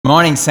Good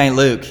morning, St.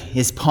 Luke.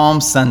 It's Palm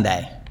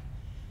Sunday,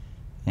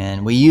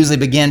 and we usually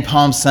begin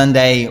Palm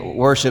Sunday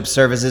worship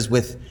services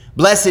with,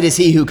 "Blessed is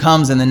he who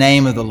comes in the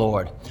name of the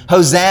Lord.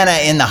 Hosanna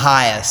in the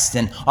highest."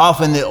 And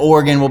often the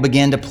organ will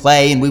begin to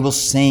play, and we will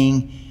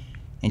sing,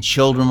 and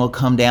children will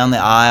come down the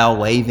aisle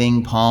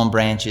waving palm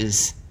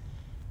branches.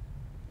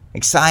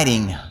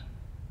 Exciting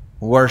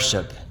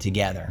worship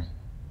together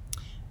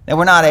that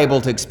we're not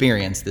able to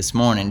experience this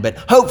morning, but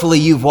hopefully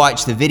you've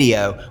watched the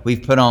video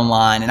we've put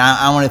online, and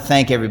I want to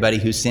thank everybody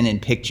who sent in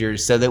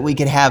pictures so that we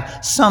could have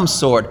some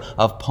sort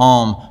of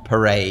palm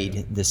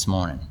parade this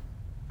morning.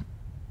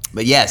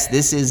 But yes,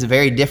 this is a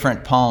very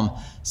different Palm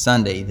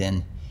Sunday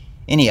than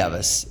any of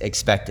us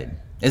expected.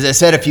 As I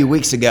said a few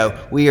weeks ago,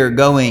 we are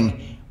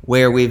going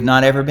where we've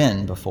not ever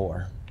been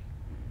before.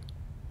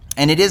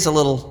 And it is a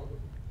little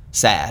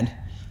sad.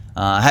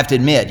 I have to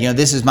admit,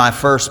 this is my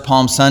first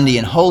Palm Sunday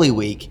in Holy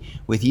Week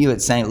with you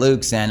at St.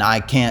 Luke's, and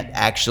I can't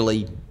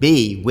actually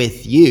be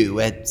with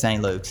you at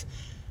St. Luke's.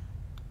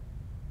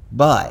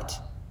 But,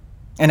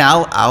 and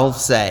I'll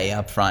say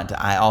up front,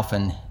 I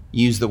often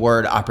use the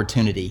word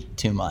opportunity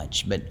too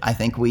much, but I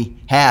think we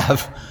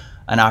have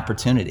an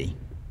opportunity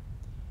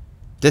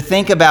to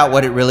think about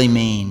what it really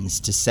means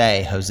to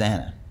say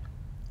Hosanna.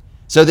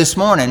 So this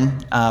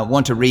morning, I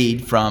want to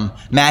read from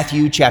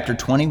Matthew chapter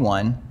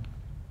 21,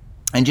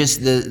 and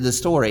just the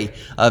story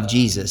of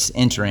Jesus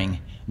entering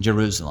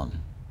Jerusalem.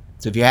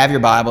 So if you have your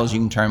Bibles, you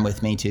can turn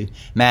with me to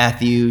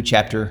Matthew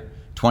chapter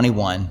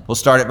 21. We'll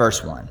start at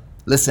verse 1.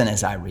 Listen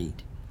as I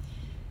read.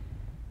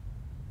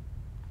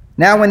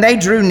 Now when they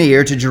drew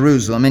near to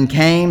Jerusalem and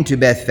came to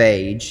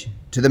Bethphage,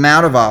 to the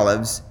Mount of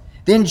Olives,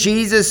 then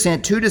Jesus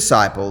sent 2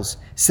 disciples,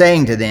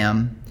 saying to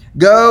them,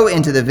 "Go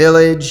into the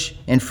village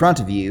in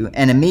front of you,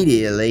 and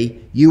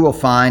immediately you will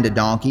find a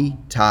donkey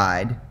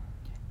tied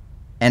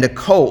and a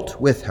colt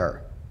with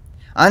her.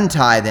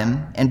 Untie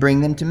them and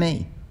bring them to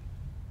me.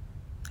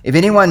 If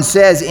anyone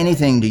says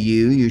anything to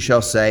you, you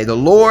shall say, 'The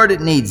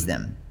Lord needs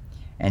them,'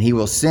 and he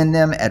will send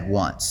them at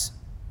once."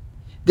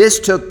 This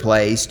took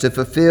place to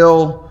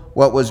fulfill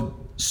what was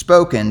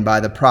spoken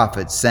by the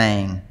prophet,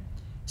 saying,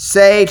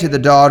 "Say to the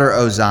daughter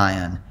of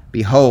Zion,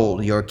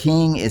 Behold, your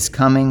king is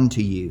coming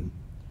to you,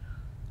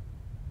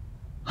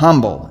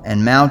 humble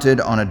and mounted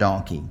on a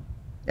donkey,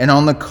 and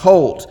on the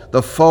colt,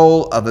 the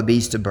foal of a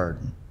beast of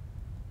burden."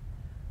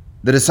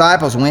 The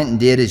disciples went and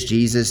did as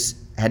Jesus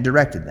had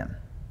directed them.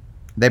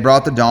 They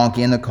brought the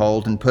donkey and the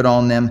colt and put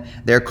on them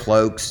their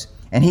cloaks,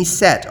 and he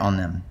sat on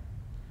them.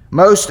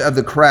 Most of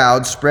the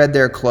crowd spread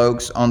their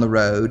cloaks on the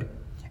road,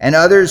 and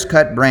others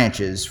cut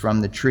branches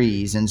from the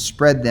trees and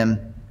spread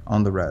them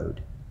on the road.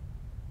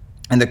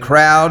 And the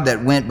crowd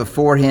that went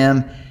before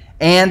him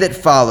and that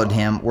followed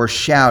him were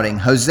shouting,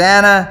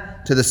 "Hosanna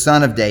to the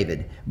Son of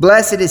David!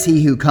 Blessed is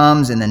he who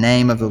comes in the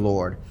name of the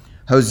Lord!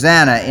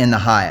 Hosanna in the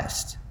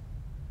highest!"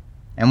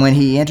 And when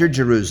he entered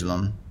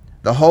Jerusalem,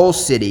 the whole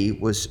city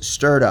was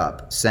stirred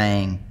up,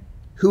 saying,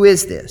 "Who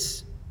is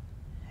this?"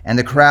 And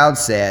the crowd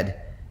said,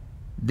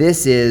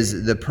 "This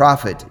is the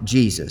prophet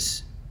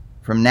Jesus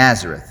from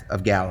Nazareth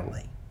of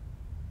Galilee."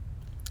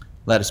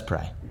 Let us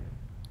pray.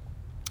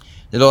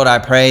 Dear Lord, I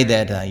pray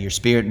that your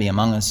Spirit be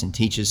among us and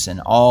teach us, and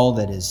all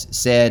that is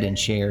said and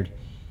shared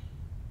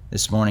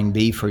this morning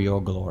be for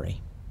your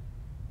glory.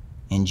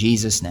 In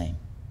Jesus' name,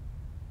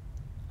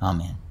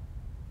 amen.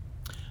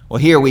 Well,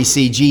 here we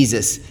see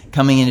Jesus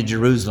coming into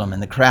Jerusalem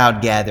and the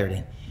crowd gathered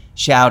and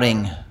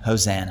shouting,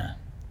 "Hosanna."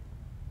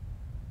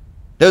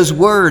 Those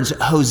words,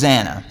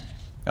 Hosanna,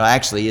 well,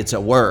 actually it's a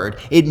word.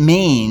 It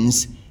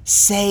means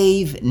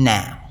save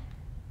now.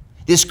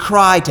 This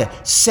cry to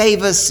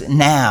save us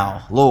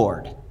now,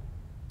 Lord,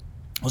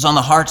 was on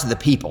the hearts of the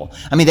people.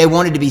 They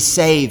wanted to be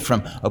saved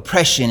from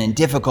oppression and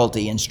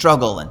difficulty and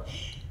struggle, and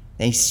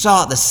they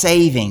sought the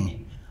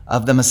saving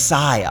of the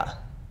Messiah.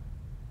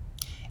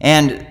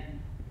 And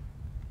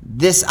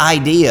this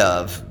idea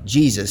of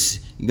Jesus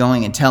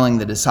going and telling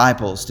the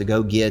disciples to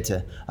go get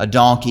a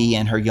donkey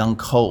and her young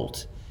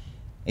colt,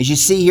 as you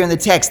see here in the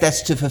text,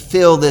 that's to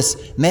fulfill this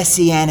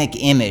messianic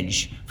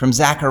image from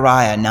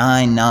Zechariah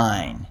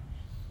 9:9.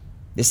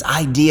 This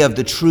idea of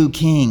the true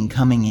king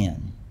coming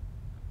in.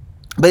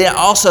 But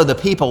also the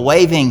people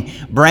waving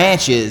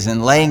branches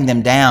and laying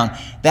them down,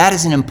 that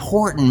is an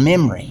important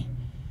memory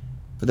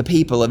for the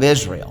people of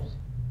Israel.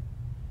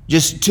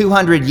 Just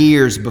 200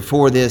 years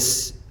before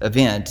this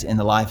event in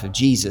the life of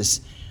Jesus,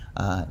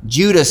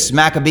 Judas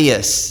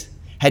Maccabeus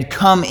had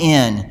come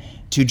in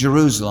to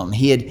Jerusalem.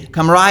 He had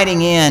come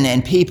riding in,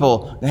 and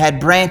people had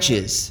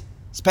branches,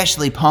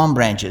 especially palm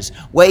branches,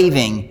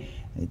 waving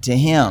to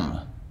him,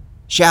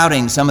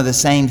 shouting some of the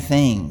same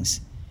things.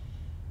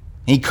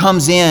 He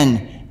comes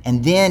in,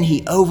 and then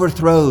he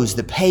overthrows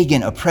the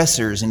pagan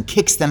oppressors and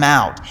kicks them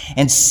out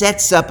and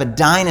sets up a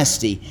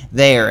dynasty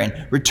there and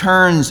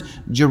returns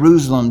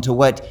Jerusalem to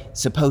what's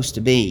supposed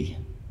to be,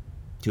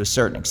 to a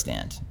certain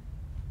extent.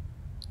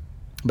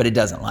 But it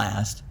doesn't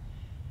last.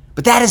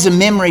 But that is a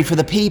memory for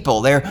the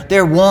people.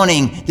 They're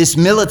wanting this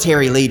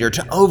military leader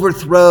to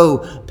overthrow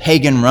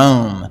pagan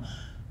Rome.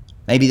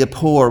 Maybe the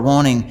poor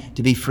wanting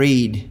to be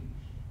freed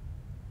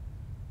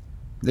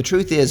The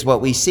truth is,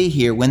 what we see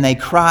here, when they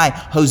cry,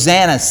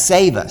 "Hosanna,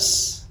 save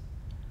us,"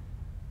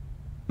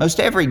 most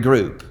every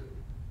group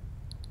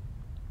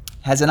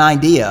has an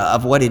idea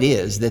of what it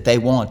is that they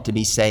want to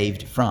be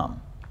saved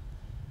from.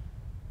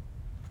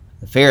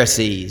 The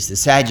Pharisees, the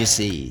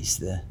Sadducees,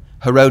 the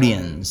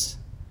Herodians,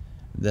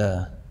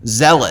 the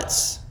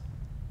Zealots,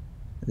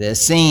 the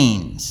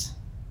Essenes,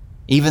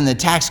 even the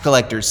tax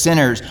collectors,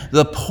 sinners,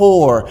 the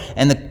poor,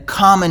 and the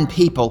common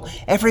people.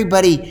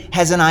 Everybody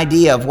has an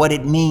idea of what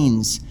it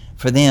means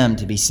for them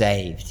to be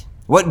saved.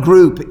 What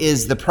group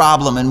is the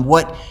problem and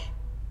what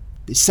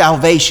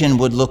salvation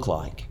would look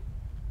like.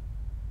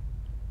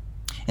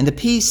 And the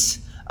piece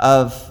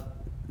of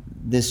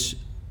this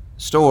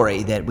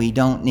story that we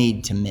don't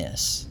need to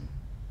miss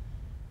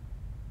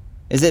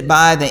is that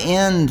by the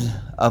end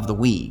of the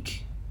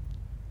week,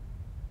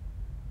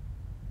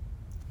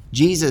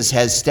 Jesus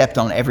has stepped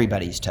on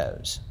everybody's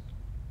toes.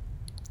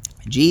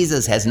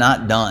 Jesus has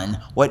not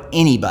done what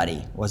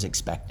anybody was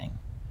expecting.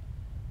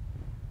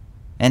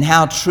 And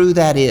how true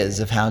that is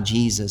of how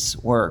Jesus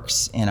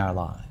works in our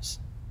lives.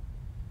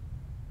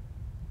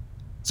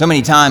 So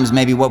many times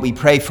maybe what we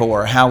pray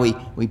for, how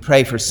we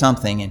pray for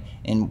something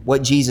and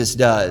what Jesus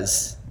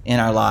does in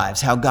our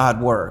lives, how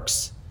God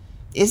works,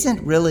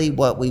 isn't really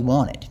what we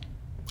wanted.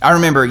 I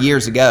remember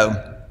years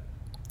ago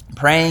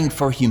praying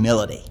for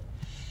humility.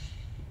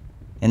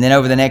 And then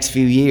over the next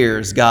few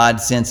years,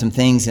 God sent some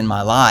things in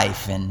my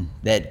life and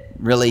that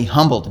really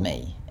humbled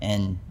me.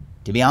 And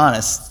to be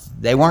honest,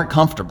 they weren't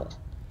comfortable.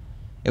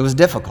 It was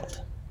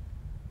difficult.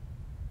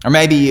 Or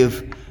maybe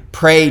you've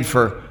prayed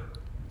for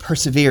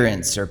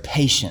perseverance or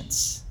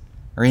patience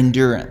or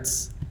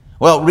endurance.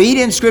 Well, read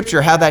in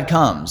Scripture how that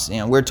comes.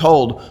 We're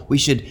told we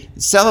should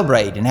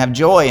celebrate and have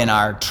joy in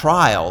our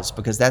trials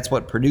because that's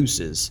what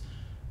produces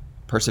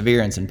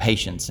perseverance and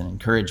patience and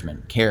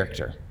encouragement,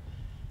 character.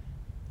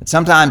 But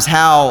sometimes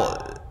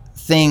how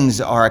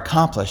things are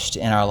accomplished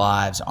in our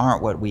lives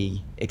aren't what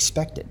we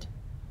expected.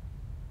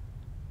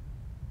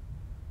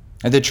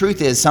 And the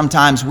truth is,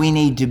 sometimes we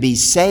need to be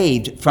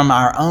saved from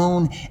our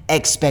own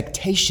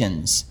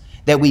expectations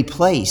that we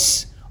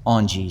place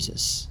on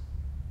Jesus.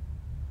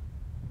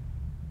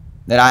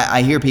 That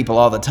I hear people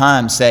all the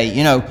time say,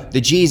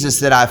 the Jesus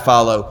that I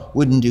follow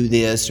wouldn't do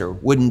this or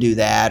wouldn't do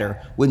that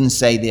or wouldn't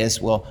say this.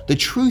 Well, the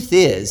truth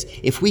is,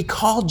 if we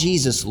call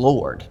Jesus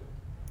Lord,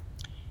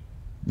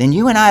 then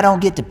you and I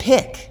don't get to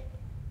pick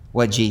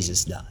what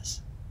Jesus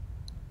does.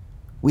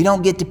 We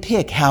don't get to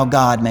pick how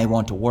God may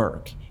want to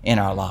work in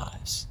our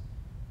lives.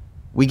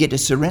 We get to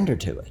surrender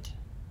to it.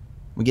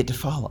 We get to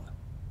follow.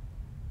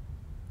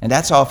 And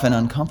that's often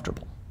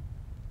uncomfortable.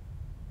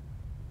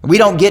 We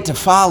don't get to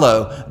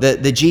follow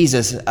the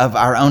Jesus of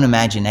our own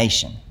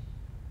imagination.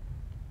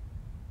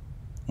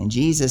 And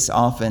Jesus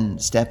often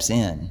steps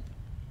in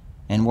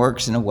and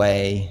works in a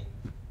way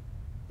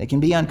that can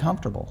be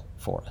uncomfortable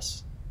for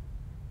us.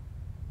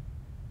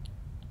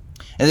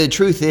 And the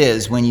truth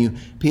is, when you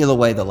peel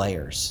away the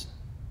layers,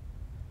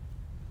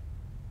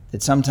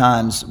 that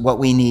sometimes what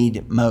we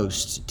need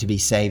most to be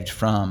saved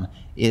from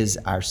is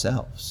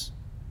ourselves.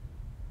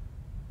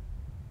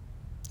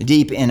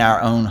 Deep in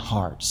our own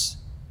hearts.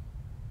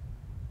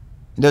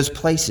 Those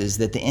places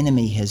that the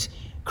enemy has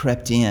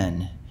crept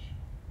in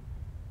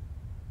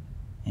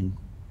and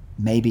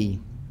maybe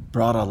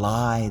brought a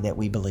lie that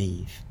we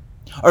believe.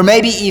 Or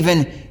maybe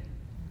even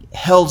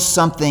held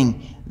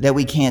something that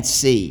we can't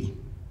see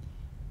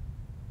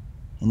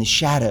in the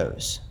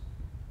shadows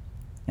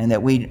and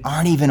that we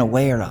aren't even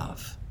aware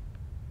of.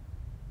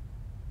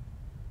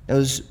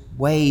 Those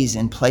ways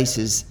and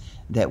places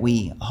that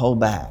we hold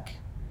back.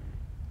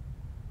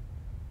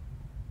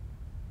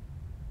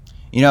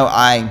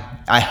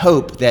 I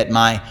hope that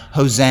my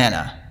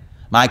Hosanna,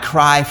 my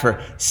cry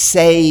for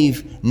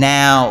save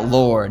now,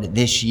 Lord,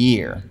 this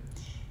year,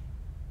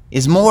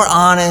 is more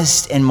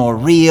honest and more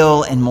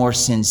real and more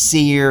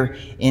sincere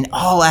in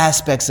all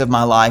aspects of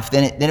my life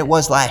than it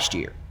was last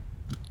year.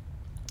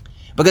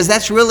 Because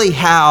that's really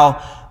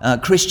how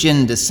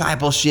Christian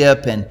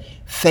discipleship and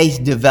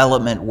faith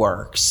development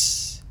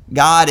works.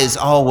 God is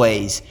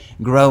always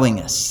growing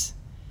us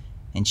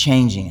and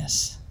changing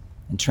us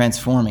and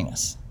transforming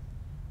us.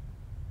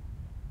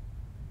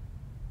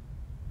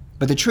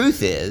 But the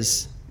truth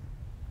is,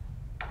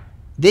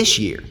 this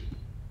year,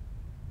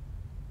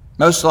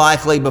 most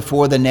likely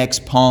before the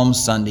next Palm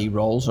Sunday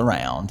rolls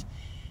around,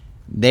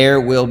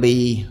 there will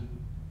be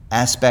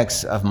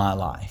aspects of my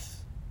life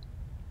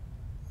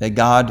that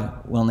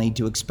God will need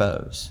to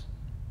expose.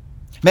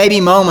 Maybe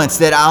moments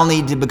that I'll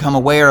need to become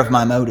aware of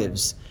my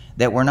motives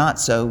that were not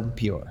so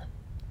pure.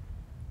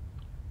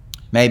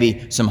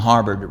 Maybe some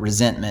harbored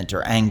resentment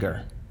or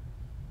anger.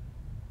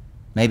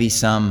 Maybe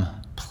some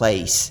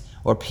place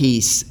or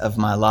piece of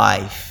my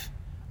life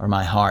or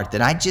my heart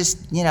that I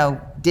just,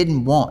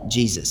 didn't want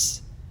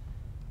Jesus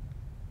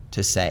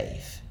to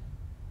save.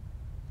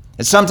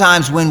 And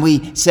sometimes when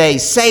we say,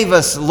 "Save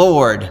us,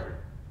 Lord,"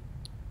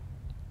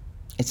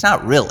 it's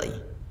not really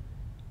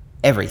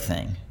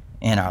everything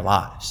in our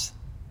lives.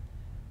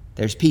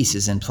 There's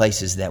pieces and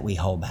places that we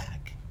hold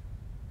back.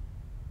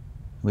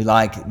 We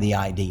like the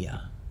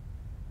idea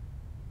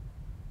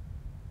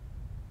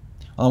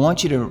Well, I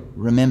want you to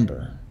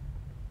remember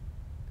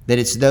that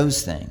it's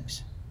those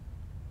things.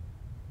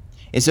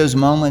 It's those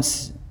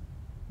moments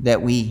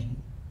that we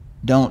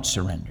don't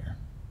surrender.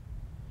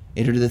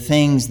 It are the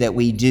things that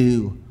we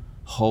do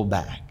hold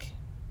back.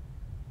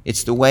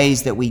 It's the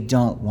ways that we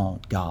don't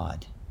want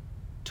God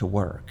to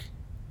work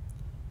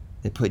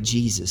that put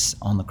Jesus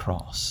on the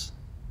cross.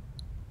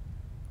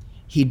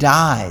 He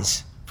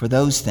dies for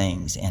those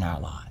things in our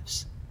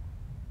lives.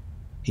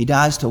 He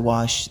dies to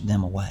wash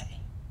them away,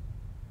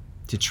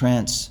 to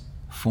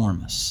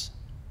transform us.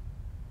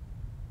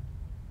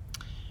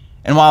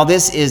 And while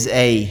this is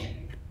a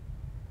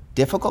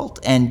difficult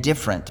and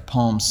different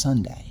Palm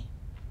Sunday,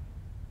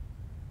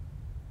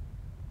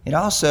 it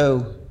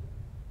also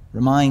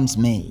reminds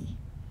me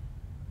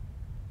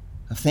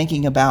of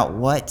thinking about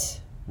what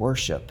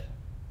worship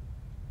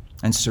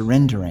and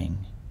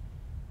surrendering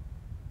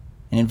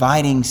and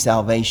inviting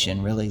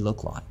salvation really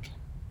look like.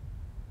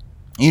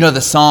 You know,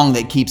 the song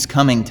that keeps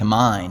coming to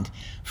mind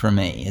for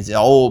me is an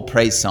old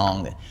praise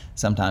song that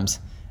sometimes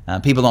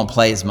people don't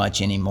play as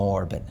much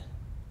anymore, but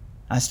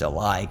I still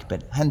like,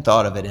 but I hadn't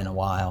thought of it in a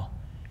while,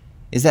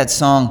 is that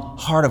song,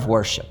 Heart of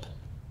Worship.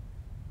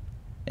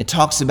 It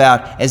talks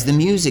about as the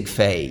music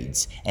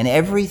fades and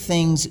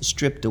everything's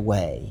stripped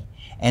away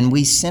and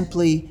we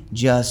simply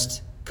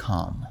just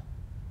come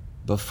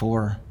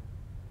before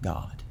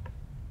God.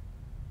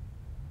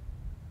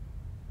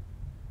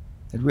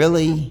 That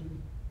really,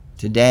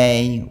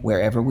 today,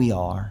 wherever we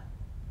are,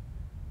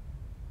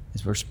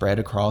 as we're spread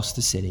across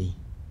the city,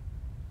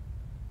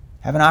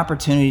 have an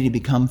opportunity to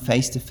become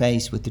face to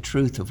face with the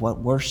truth of what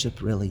worship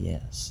really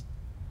is.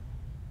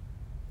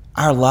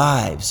 Our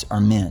lives are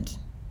meant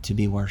to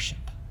be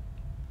worship.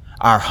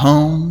 Our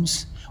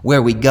homes,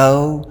 where we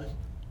go,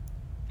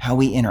 how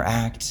we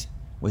interact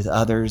with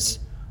others,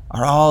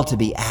 are all to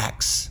be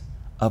acts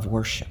of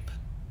worship.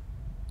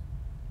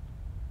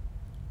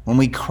 When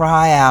we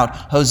cry out,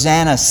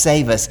 Hosanna,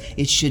 save us,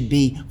 it should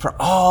be for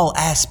all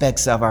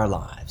aspects of our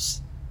lives.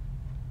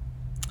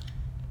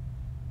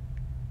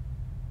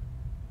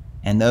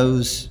 And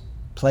those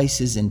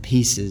places and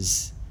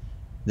pieces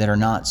that are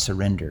not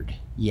surrendered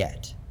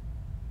yet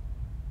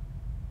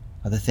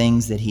are the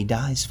things that he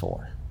dies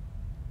for,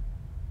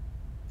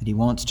 that he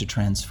wants to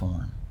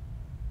transform.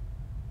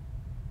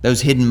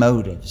 Those hidden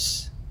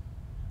motives,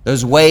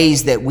 those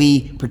ways that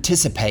we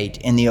participate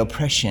in the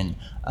oppression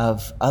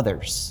of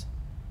others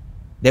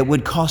that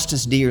would cost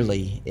us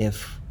dearly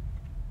if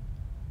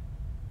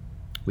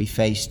we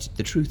faced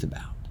the truth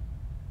about.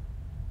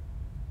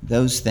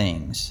 Those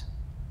things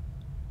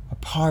are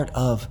part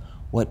of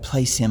what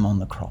placed him on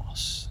the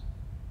cross.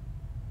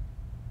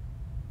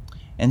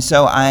 And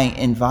so I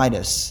invite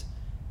us,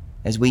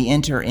 as we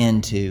enter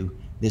into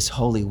this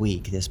Holy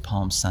Week, this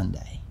Palm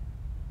Sunday,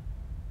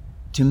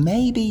 to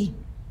maybe,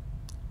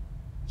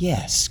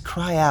 yes,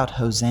 cry out,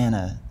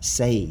 Hosanna,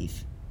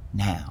 save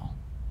now.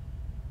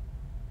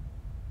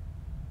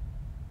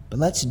 But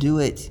let's do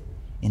it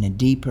in a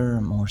deeper,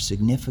 more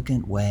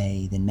significant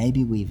way than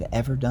maybe we've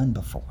ever done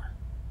before.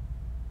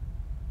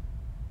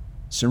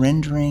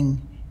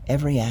 Surrendering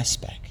every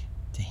aspect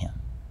to him.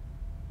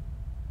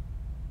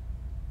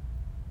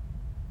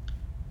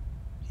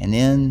 And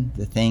then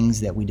the things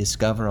that we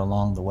discover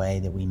along the way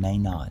that we may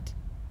not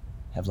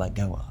have let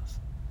go of,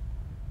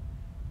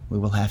 we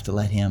will have to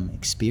let him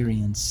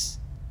experience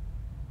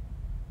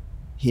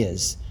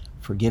his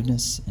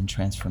forgiveness and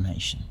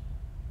transformation.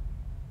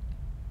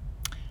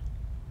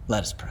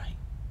 Let us pray.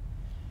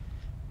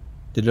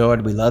 Dear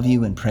Lord, we love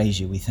you and praise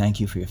you. We thank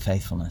you for your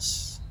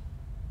faithfulness,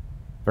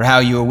 for how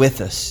you are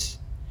with us.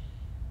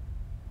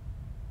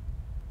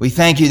 We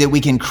thank you that we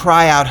can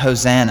cry out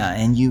Hosanna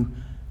and you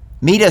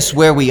meet us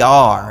where we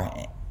are,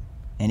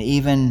 and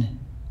even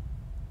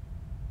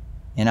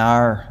in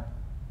our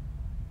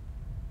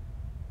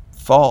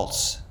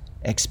false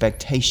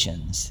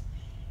expectations,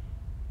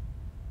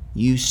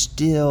 you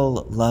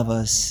still love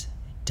us,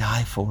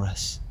 die for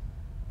us,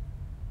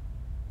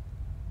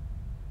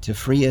 to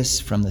free us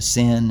from the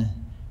sin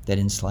that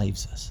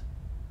enslaves us.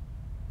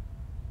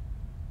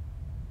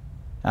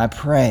 I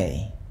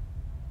pray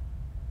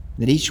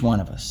that each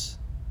one of us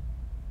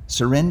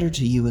surrender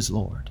to you as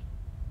Lord.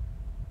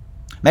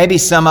 Maybe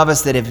some of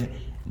us that have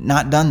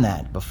not done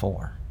that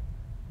before,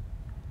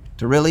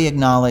 to really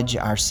acknowledge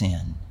our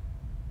sin,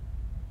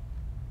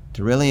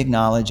 to really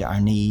acknowledge our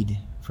need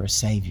for a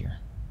Savior,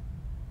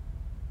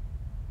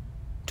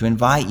 to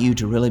invite you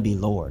to really be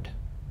Lord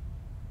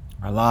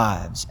of our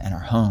lives and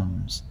our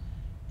homes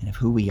and of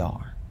who we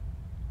are.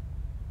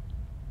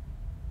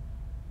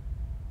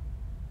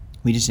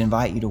 We just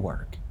invite you to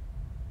work.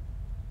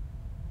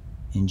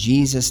 In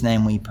Jesus'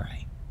 name we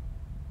pray.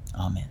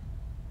 Amen.